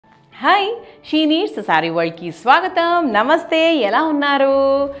Hi she needs sorry వరల్డ్కి స్వాగతం. నమస్తే, ఎలా ఉన్నారు?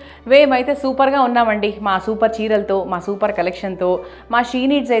 మేమైతే సూపర్గా ఉన్నామండి. మా సూపర్ చీరలతో, మా సూపర్ కలెక్షన్తో మా షీ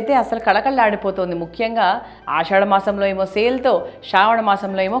నీడ్స్ అయితే అసలు కళకళలాడిపోతుంది. ముఖ్యంగా ఆషాఢ మాసంలో ఏమో సేల్తో, శ్రావణ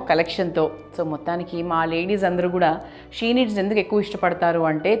మాసంలో ఏమో కలెక్షన్తో. సో మొత్తానికి మా లేడీస్ అందరూ కూడా షీ నీడ్స్ ఎందుకు ఎక్కువ ఇష్టపడతారు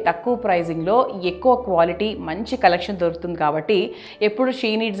అంటే తక్కువ ప్రైజింగ్లో ఎక్కువ క్వాలిటీ మంచి కలెక్షన్ దొరుకుతుంది కాబట్టి ఎప్పుడు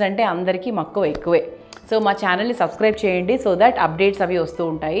షీ నీడ్స్ అంటే అందరికీ మక్కువ ఎక్కువే. సో మా ఛానల్ని సబ్స్క్రైబ్ చేయండి సో దట్ అప్డేట్స్ అవి వస్తూ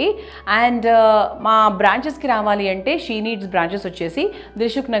ఉంటాయి. అండ్ మా బ్రాంచెస్కి రావాలి అంటే షీ నీడ్స్ బ్రాంచెస్ వచ్చేసి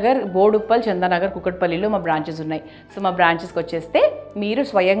దిల్షుక్నగర్, బోడుప్పల్, చందానగర్, కుకట్పల్లిలో మా బ్రాంచెస్ ఉన్నాయి. సో మా బ్రాంచెస్కి వచ్చేస్తే మీరు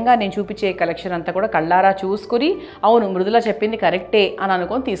స్వయంగా నేను చూపించే కలెక్షన్ అంతా కూడా కళ్ళారా చూసుకుని అవును మృదుల చెప్పింది కరెక్టే అని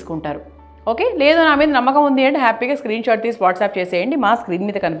అనుకొని తీసుకుంటారు. ఓకే, లేదు నా మీద నమ్మకం ఉంది అంటే హ్యాపీగా స్క్రీన్ షాట్ తీసి వాట్సాప్ చేసేయండి మా స్క్రీన్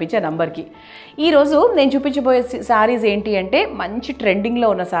మీద కనిపించే నంబర్కి. ఈరోజు నేను చూపించబోయే శారీస్ ఏంటి అంటే మంచి ట్రెండింగ్లో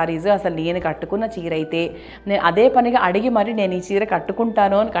ఉన్న శారీస్. అసలు నేను కట్టుకున్న చీర అయితే నేను అదే పనిగా అడిగి మరి నేను ఈ చీర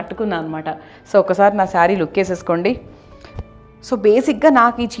కట్టుకుంటాను అని కట్టుకున్నాను అనమాట. సో ఒకసారి నా శారీ లుక్ వేసేసుకోండి. సో బేసిక్గా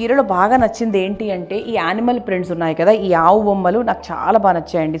నాకు ఈ చీరలో బాగా నచ్చింది ఏంటి అంటే ఈ యానిమల్ ప్రింట్స్ ఉన్నాయి కదా, ఈ ఆవు బొమ్మలు నాకు చాలా బాగా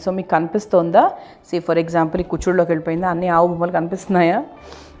నచ్చాయండి. సో మీకు కనిపిస్తుందా? ఫర్ ఎగ్జాంపుల్ ఈ కుచ్చుళ్ళలోకి వెళ్ళిపోయిందా, అన్ని ఆవు బొమ్మలు కనిపిస్తున్నాయా?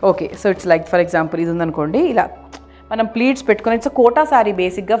 Okay, so it's like for example ఇది ఉందనుకోండి, ఇలా మనం ప్లీట్స్ పెట్టుకొని ఇట్స్ కోటా శారీ.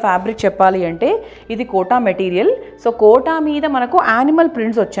 బేసిక్గా ఫ్యాబ్రిక్ చెప్పాలి అంటే ఇది కోటా మెటీరియల్. సో కోటా మీద మనకు యానిమల్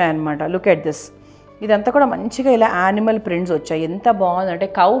ప్రింట్స్ వచ్చాయన్నమాట. లుక్ ఎట్ దిస్, ఇదంతా కూడా మంచిగా ఇలా యానిమల్ ప్రింట్స్ వచ్చాయి. ఎంత బాగుందంటే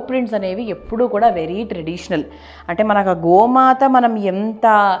కౌ ప్రింట్స్ అనేవి ఎప్పుడూ కూడా వెరీ ట్రెడిషనల్. అంటే మనకు గోమాత, మనం ఎంత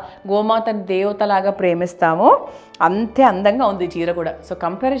గోమాతని దేవతలాగా ప్రేమిస్తామో అంతే అందంగా ఉంది ఈ చీర కూడా. సో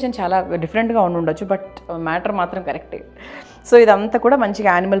కంపారిజన్ చాలా డిఫరెంట్గా ఉండొచ్చు బట్ మ్యాటర్ మాత్రం కరెక్టే. సో ఇదంతా కూడా మంచిగా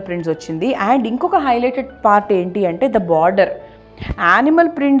యానిమల్ ప్రింట్స్ వచ్చింది. అండ్ ఇంకొక హైలైటెడ్ పార్ట్ ఏంటి అంటే ద బార్డర్. యానిమల్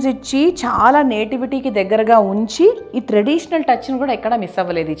ప్రింట్స్ ఇచ్చి చాలా నేటివిటీకి దగ్గరగా ఉంచి ఈ ట్రెడిషనల్ టచ్ని కూడా ఎక్కడా మిస్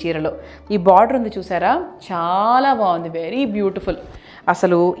అవ్వలేదు ఈ చీరలో. ఈ బార్డర్ ఉంది చూసారా, చాలా బాగుంది, వెరీ బ్యూటిఫుల్.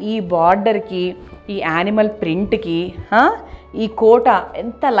 అసలు ఈ బార్డర్కి, ఈ యానిమల్ ప్రింట్కి ఈ కోట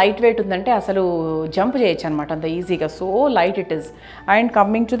ఎంత లైట్ వెయిట్ ఉందంటే అసలు జంప్ చేయొచ్చు అనమాట అంత ఈజీగా. So light it is. And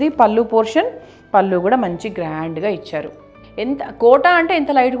coming to the పళ్ళు పోర్షన్, పళ్ళు కూడా మంచి గ్రాండ్గా ఇచ్చారు. ఎంత కోట అంటే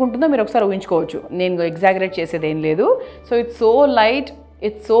ఎంత లైట్గా ఉంటుందో మీరు ఒకసారి ఊహించుకోవచ్చు. నేను ఎగ్జాగరేట్ చేసేది ఏం లేదు. So it's so light,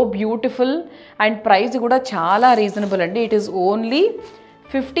 it's so beautiful. And price కూడా చాలా రీజనబుల్ అండి. ఇట్ ఈస్ ఓన్లీ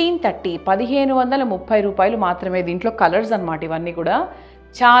 1530, 1530 రూపాయలు మాత్రమే. దీంట్లో కలర్స్ అనమాట ఇవన్నీ కూడా.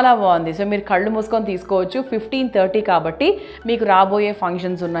 చాలా బాగుంది. సో మీరు కళ్ళు మూసుకొని తీసుకోవచ్చు. 1530 కాబట్టి మీకు రాబోయే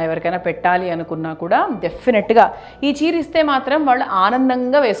ఫంక్షన్స్ ఉన్నాయి, ఎవరికైనా పెట్టాలి అనుకున్నా కూడా డెఫినెట్గా ఈ చీర ఇస్తే మాత్రం వాళ్ళు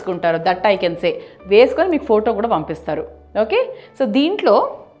ఆనందంగా వేసుకుంటారు. That I can say. వేసుకొని మీకు ఫోటో కూడా పంపిస్తారు. ఓకే, సో దీంట్లో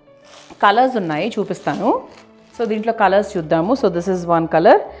కలర్స్ ఉన్నాయి, చూపిస్తాను. సో దీంట్లో కలర్స్ చూద్దాము. So this is one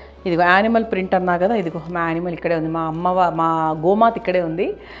colour. ఇదిగో యానిమల్ ప్రింట్ అన్నా కదా, ఇదిగో మా యానిమల్ ఇక్కడే ఉంది, మా గోమాత ఇక్కడే ఉంది.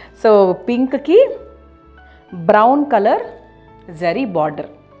 సో పింక్కి brown colour zari border.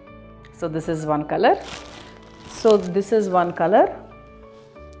 So this is one colour. So this is one colour.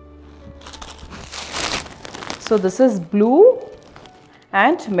 So this is blue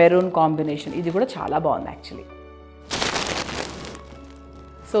and maroon combination. ఇది కూడా చాలా బాగుంది actually.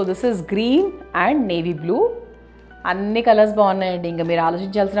 So this is green and navy blue. అన్ని కలర్స్ బాగున్నాయండి, ఇంకా మీరు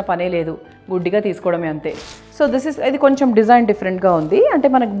ఆలోచించాల్సిన పనే లేదు, గుడ్డిగా తీసుకోవడమే అంతే. సో దిస్ ఇస్, ఇది కొంచెం డిజైన్ డిఫరెంట్గా ఉంది. అంటే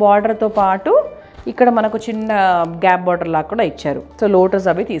మనకు బార్డర్తో పాటు ఇక్కడ మనకు చిన్న గ్యాప్ బార్డర్ లాగా కూడా ఇచ్చారు. సో లోటస్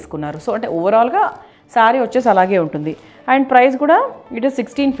అవి తీసుకున్నారు. సో అంటే ఓవరాల్గా శారీ వచ్చేసి అలాగే ఉంటుంది. అండ్ ప్రైస్ కూడా ఇట్ ఇస్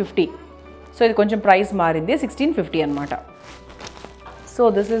 1650. సో ఇది కొంచెం ప్రైస్ మారింది, 1650 అనమాట. So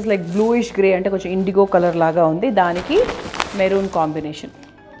this is like bluish grey, అంటే కొంచెం ఇండిగో కలర్ లాగా ఉంది, దానికి మెరూన్ కాంబినేషన్.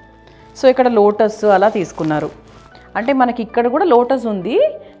 సో ఇక్కడ లోటస్ అలా తీసుకున్నారు. అంటే మనకి ఇక్కడ కూడా లోటస్ ఉంది,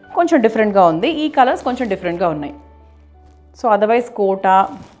 కొంచెం డిఫరెంట్గా ఉంది. ఈ కలర్స్ కొంచెం డిఫరెంట్గా ఉన్నాయి. So otherwise quota.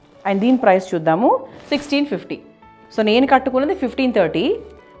 అండ్ దీని ప్రైస్ చూద్దాము, 1650. సో నేను కట్టుకున్నది 1530.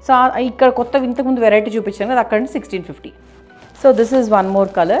 సో ఇక్కడ కొత్త ఇంతకుముందు వెరైటీ చూపించాను కదా, అక్కడ నుంచి 1650. So this is one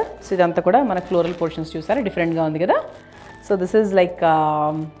more colour. So ఇదంతా కూడా మన ఫ్లోరల్ పోర్షన్స్ చూసారా, డిఫరెంట్గా ఉంది కదా. So this is like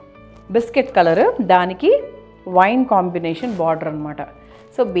biscuit colour, దానికి వైన్ కాంబినేషన్ బార్డర్ అనమాట.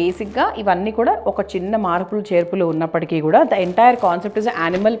 సో బేసిక్గా ఇవన్నీ కూడా ఒక చిన్న మార్పులు చేర్పులు ఉన్నప్పటికీ కూడా the entire concept is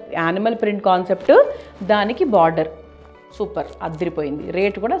animal print concept, దానికి బార్డర్ సూపర్ అదిరిపోయింది.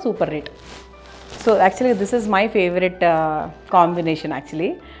 రేట్ కూడా super rate. So actually this is my favourite combination actually.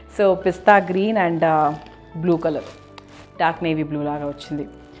 So pista green and blue colour, dark navy blue లాగా వచ్చింది.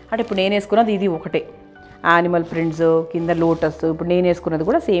 అంటే ఇప్పుడు నేను వేసుకున్నది ఇది ఒకటే, యానిమల్ ప్రింట్స్ కింద లోటస్. ఇప్పుడు నేను వేసుకున్నది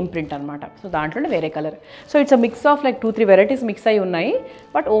కూడా సేమ్ ప్రింట్ అనమాట. సో దాంట్లోనే వేరే colour. So it's a mix of like 2-3 varieties mix అయి ఉన్నాయి.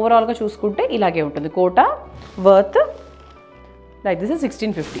 బట్ ఓవరాల్గా చూసుకుంటే ఇలాగే ఉంటుంది. Quota worth like this is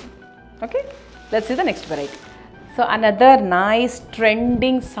 1650. Okay, let's see the next variety. So another nice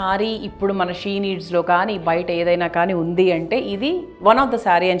trending sorry ఇప్పుడు మన షీ నీడ్స్లో కానీ బయట ఏదైనా కానీ ఉంది అంటే ఇది వన్ ఆఫ్ ద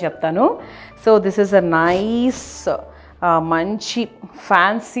సారీ అని చెప్తాను. So this is a nice మంచి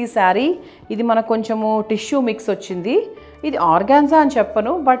ఫ్యాన్సీ శారీ. ఇది మనకు కొంచెము టిష్యూ మిక్స్ వచ్చింది. ఇది ఆర్గాన్జా అని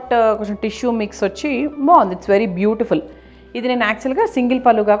చెప్పను, బట్ కొంచెం టిష్యూ మిక్స్ వచ్చి బాగుంది. It's very beautiful. ఇది నేను యాక్చువల్గా సింగిల్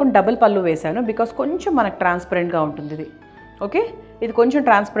పళ్ళు కాకుండా డబుల్ పళ్ళు వేశాను, బికాస్ కొంచెం మనకు ట్రాన్స్పరెంట్గా ఉంటుంది ఇది. ఓకే, ఇది కొంచెం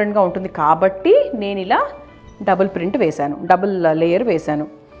ట్రాన్స్పరెంట్గా ఉంటుంది కాబట్టి నేను ఇలా డబుల్ ప్రింట్ వేశాను, డబుల్ లేయర్ వేశాను.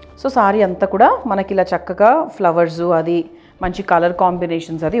 సో సారీ అంతా కూడా మనకి ఇలా చక్కగా ఫ్లవర్స్ అది మంచి కలర్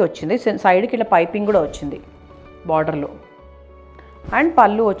కాంబినేషన్స్ అది వచ్చింది. సైడ్కి ఇలా పైపింగ్ కూడా వచ్చింది బార్డర్లో. అండ్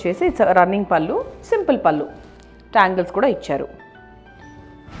పళ్ళు వచ్చేసి రన్నింగ్ పళ్ళు, సింపుల్ పళ్ళు, ట్యాంగిల్స్ కూడా ఇచ్చారు.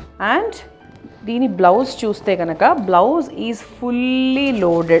 అండ్ దీని బ్లౌజ్ చూస్తే కనుక blouse is fully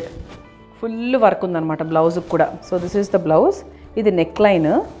loaded, full work ఉందన్నమాట బ్లౌజ్కి కూడా. So this is the blouse. ఇది నెక్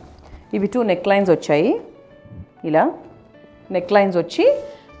లైన్, ఇవి 2 నెక్ లైన్స్ వచ్చాయి. ఇలా నెక్ లైన్స్ వచ్చి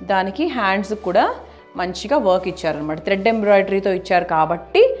దానికి హ్యాండ్స్ కూడా మంచిగా వర్క్ ఇచ్చారనమాట. థ్రెడ్ ఎంబ్రాయిడరీతో ఇచ్చారు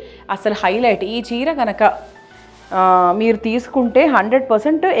కాబట్టి అసలు హైలైట్. ఈ చీర కనుక మీరు తీసుకుంటే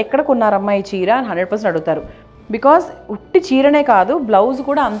 100% ఎక్కడ కొన్నారమ్మా ఈ చీర అని 100% అడుగుతారు. బికాజ్ ఉట్టి చీరనే కాదు, బ్లౌజ్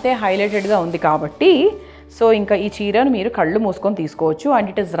కూడా అంతే హైలైటెడ్గా ఉంది కాబట్టి సో ఇంకా ఈ చీరను మీరు కళ్ళు మూసుకొని తీసుకోవచ్చు. And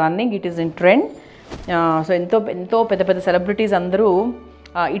it is running, it is in trend. So ఎంతో ఎంతో పెద్ద పెద్ద సెలబ్రిటీస్ అందరూ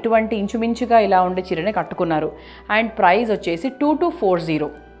ఇటువంటి ఇంచుమించుగా ఇలా ఉండే చీరనే కట్టుకున్నారు. అండ్ ప్రైస్ వచ్చేసి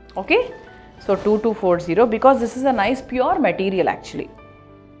 2240. Okay, so 2240 because this is a nice pure material actually.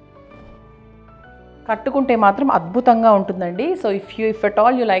 కట్టుకుంటే మాత్రం అద్భుతంగా ఉంటుందండి. So if at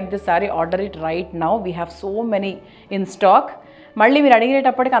all you like this sorry, order it right now. We have so many in stock. మళ్ళీ మీరు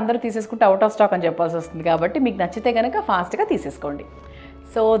అడిగేటప్పటికి అందరూ తీసేసుకుంటే అవుట్ ఆఫ్ స్టాక్ అని చెప్పాల్సి వస్తుంది కాబట్టి మీకు నచ్చితే కనుక ఫాస్ట్గా తీసేసుకోండి.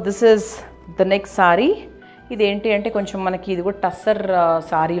 So this is the next sorry. ఇదేంటి అంటే కొంచెం మనకి ఇది కూడా టస్సర్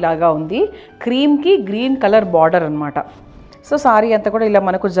సారీ లాగా ఉంది. క్రీమ్కి గ్రీన్ కలర్ బార్డర్ అనమాట. సో సారీ అంతా కూడా ఇలా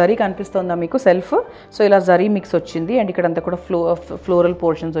మనకు జరీ కనిపిస్తుందా మీకు సెల్ఫ్. సో ఇలా జరీ మిక్స్ వచ్చింది. అండ్ ఇక్కడ అంతా కూడా ఫ్లోరల్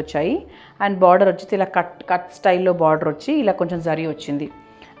పోర్షన్స్ వచ్చాయి. అండ్ బార్డర్ వచ్చి ఇలా కట్ స్టైల్లో బార్డర్ వచ్చి ఇలా కొంచెం జరీ వచ్చింది.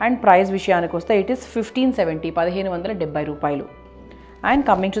 అండ్ ప్రైస్ విషయానికి వస్తే ఇట్ ఈస్ 1570, 1570 రూపాయలు. అండ్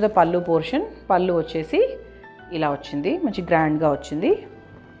కమింగ్ టు ద పళ్ళు పోర్షన్, పళ్ళు వచ్చేసి ఇలా వచ్చింది, మంచి గ్రాండ్గా వచ్చింది.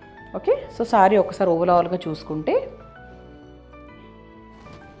 ఓకే, సో సారీ ఒకసారి ఓవరాల్గా చూసుకుంటే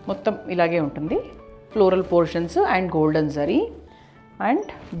మొత్తం ఇలాగే ఉంటుంది. Floral portions and golden zari. And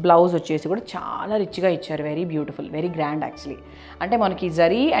blouse వచ్చేసి కూడా చాలా రిచ్గా ఇచ్చారు. Very beautiful, very grand actually. అంటే మనకి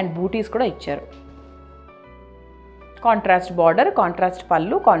జరీ అండ్ బూటీస్ కూడా ఇచ్చారు. కాంట్రాస్ట్ బార్డర్, కాంట్రాస్ట్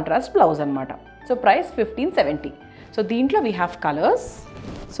పళ్ళు, కాంట్రాస్ట్ బ్లౌజ్ అనమాట. So price 1570. సో దీంట్లో we have colours.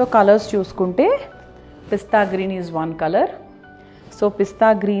 So colours చూసుకుంటే పిస్తా green is one colour. So పిస్తా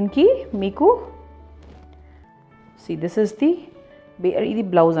గ్రీన్కి మీకు దిస్ ఇస్ ది ఇది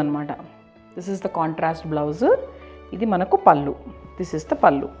బ్లౌజ్ అనమాట. This is the contrast blouse. ఇది మనకు పళ్ళు. దిస్ ఇస్ ద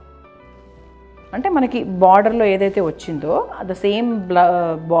పళ్ళు. అంటే మనకి బార్డర్లో ఏదైతే వచ్చిందో అది సేమ్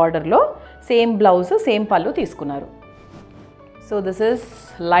బార్డర్లో సేమ్ బ్లౌజ్ సేమ్ పళ్ళు తీసుకున్నారు. So this is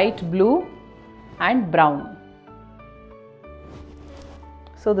light blue and brown.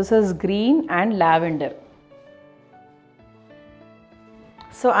 So this is green and lavender.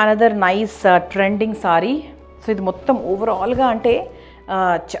 So another nice trending sorry. So ఇది మొత్తం ఓవరాల్గా అంటే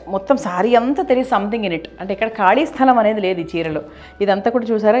మొత్తం సారీ అంతా తెలియదు సంథింగ్ ఇన్ ఇట్. అంటే ఇక్కడ ఖాళీ స్థలం అనేది లేదు ఈ చీరలో. ఇదంతా కూడా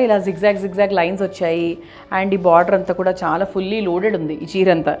చూసారా ఇలా జిగ్జాగ్ లైన్స్ వచ్చాయి. అండ్ ఈ బార్డర్ అంతా కూడా చాలా ఫుల్లీ లోడెడ్ ఉంది ఈ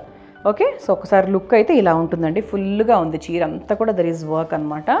చీర అంతా. ఓకే, సో ఒకసారి లుక్ అయితే ఇలా ఉంటుందండి. ఫుల్గా ఉంది చీర అంతా కూడా దర్ ఈజ్ వర్క్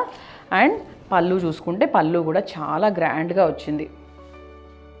అనమాట. అండ్ పళ్ళు చూసుకుంటే పళ్ళు కూడా చాలా గ్రాండ్గా వచ్చింది.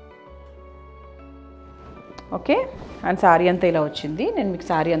 ఓకే, అండ్ సారీ అంతా ఇలా వచ్చింది. నేను మీకు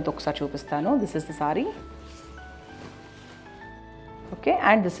సారీ అంతా ఒకసారి చూపిస్తాను. This is the sorry. Okay,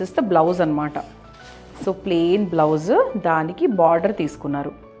 and this is the blouse అనమాట. సో ప్లెయిన్ బ్లౌజ్, దానికి బార్డర్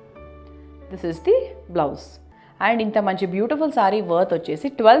తీసుకున్నారు. This is the blouse. And ఇంత మంచి బ్యూటిఫుల్ సారీ వర్త్ వచ్చేసి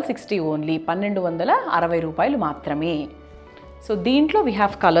 1260 ఓన్లీ, 1260 రూపాయలు మాత్రమే. సో దీంట్లో వీ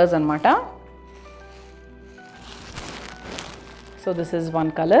హ్యావ్ కలర్స్ అనమాట. So this is one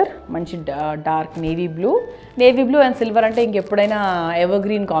colour, మంచి dark navy blue and silver అంటే ఇంకెప్పుడైనా ever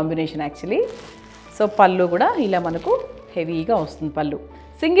green combination actually. So పళ్ళు కూడా ఇలా మనకు హెవీగా వస్తుంది పళ్ళు.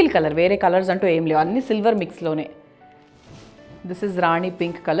 సింగిల్ కలర్, వేరే కలర్స్ అంటూ ఏం లేవు, అన్ని silver మిక్స్లోనే. This is Rani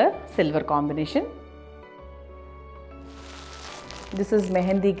pink colour, silver combination. This is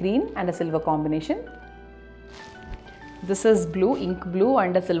mehndi green and a silver combination. This is blue, ink blue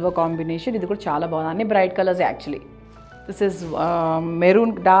and a silver combination. ఇది కూడా చాలా బాగుంది, అన్ని bright colours actually. This is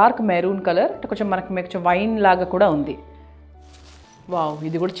maroon, dark maroon colour, కొంచెం మనకి కొంచెం wine లాగా కూడా ఉంది. వావ్,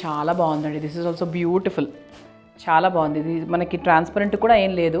 ఇది కూడా చాలా బాగుందండి. దిస్ ఈజ్ ఆల్సో బ్యూటిఫుల్, చాలా బాగుంది. ఇది మనకి ట్రాన్స్పరెంట్ కూడా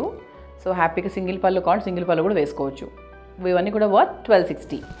ఏం లేదు. సో హ్యాపీగా సింగిల్ పళ్ళు కావాలి, సింగిల్ పళ్ళు కూడా వేసుకోవచ్చు. ఇవన్నీ కూడా worth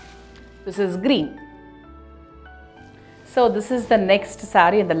 1260. This is green. So this is the next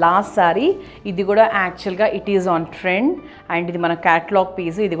sari and the last sari. ఇది కూడా యాక్చువల్గా it is on trend and ఇది మన క్యాటలాగ్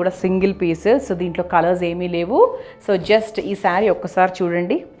పీస్. ఇది కూడా సింగిల్ పీస్. సో దీంట్లో కలర్స్ ఏమీ లేవు. సో జస్ట్ ఈ శారీ ఒక్కసారి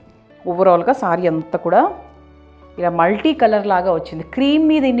చూడండి. ఓవరాల్గా శారీ అంతా కూడా ఇలా మల్టీ కలర్ లాగా వచ్చింది. క్రీమ్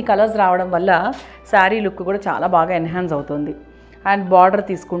మీద ఇన్ని కలర్స్ రావడం వల్ల శారీ లుక్ కూడా చాలా బాగా ఎన్హాన్స్ అవుతుంది. అండ్ బార్డర్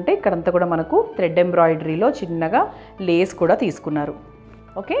తీసుకుంటే ఇక్కడంతా కూడా మనకు థ్రెడ్ ఎంబ్రాయిడరీలో చిన్నగా లేస్ కూడా తీసుకున్నారు.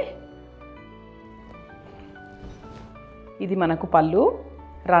 ఓకే, ఇది మనకు పళ్ళు,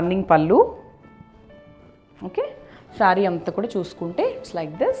 రన్నింగ్ పళ్ళు. ఓకే, శారీ అంతా కూడా చూసుకుంటే ఇట్స్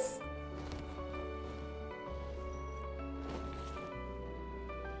లైక్ దిస్.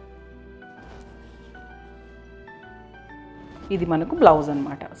 ఇది మనకు బ్లౌజ్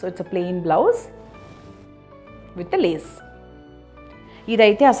అనమాట. So it's a plain blouse with lace.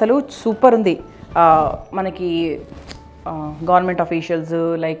 ఇదైతే అసలు సూపర్ ఉంది. మనకి గవర్నమెంట్ అఫీషియల్స్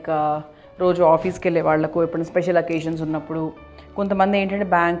లైక్ రోజు ఆఫీస్కి వెళ్ళే వాళ్ళకు, ఎప్పుడైనా స్పెషల్ అకేషన్స్ ఉన్నప్పుడు, కొంతమంది ఏంటంటే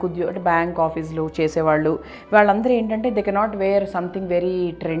బ్యాంక్ ఆఫీస్లో చేసేవాళ్ళు, వాళ్ళందరూ ఏంటంటే they cannot wear something very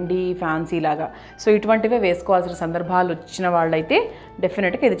trendy fancy లాగా. సో ఇటువంటివే వేసుకోవాల్సిన సందర్భాలు వచ్చిన వాళ్ళైతే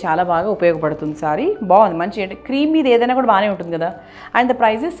డెఫినెట్గా ఇది చాలా బాగా ఉపయోగపడుతుంది. సారీ బాగుంది, మంచి అంటే క్రీమ్ మీద ఏదైనా కూడా బాగానే ఉంటుంది కదా. అండ్ ద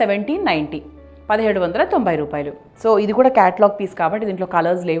ప్రైస్ ఇస్ 1790, 1790 రూపాయలు. సో ఇది కూడా క్యాటలాగ్ పీస్ కాబట్టి దీంట్లో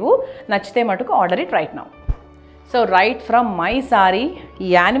కలర్స్ లేవు. నచ్చితే మటుకు order it right now. So right from my sorry, ఈ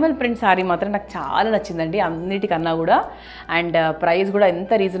యానిమల్ ప్రింట్ సారీ మాత్రం నాకు చాలా నచ్చిందండి అన్నిటికన్నా కూడా. అండ్ ప్రైస్ కూడా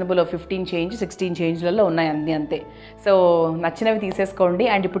ఎంత రీజనబుల్, 15 చేంజ్ 16 చేంజ్లలో ఉన్నాయి అన్నీ అంతే. సో నచ్చినవి తీసేసుకోండి.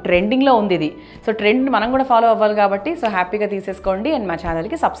 అండ్ ఇప్పుడు ట్రెండింగ్లో ఉంది ఇది. సో ట్రెండ్ మనం కూడా ఫాలో అవ్వాలి కాబట్టి సో హ్యాపీగా తీసేసుకోండి. అండ్ మా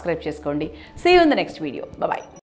ఛానల్కి సబ్స్క్రైబ్ చేసుకోండి. See you in the next video. Bye.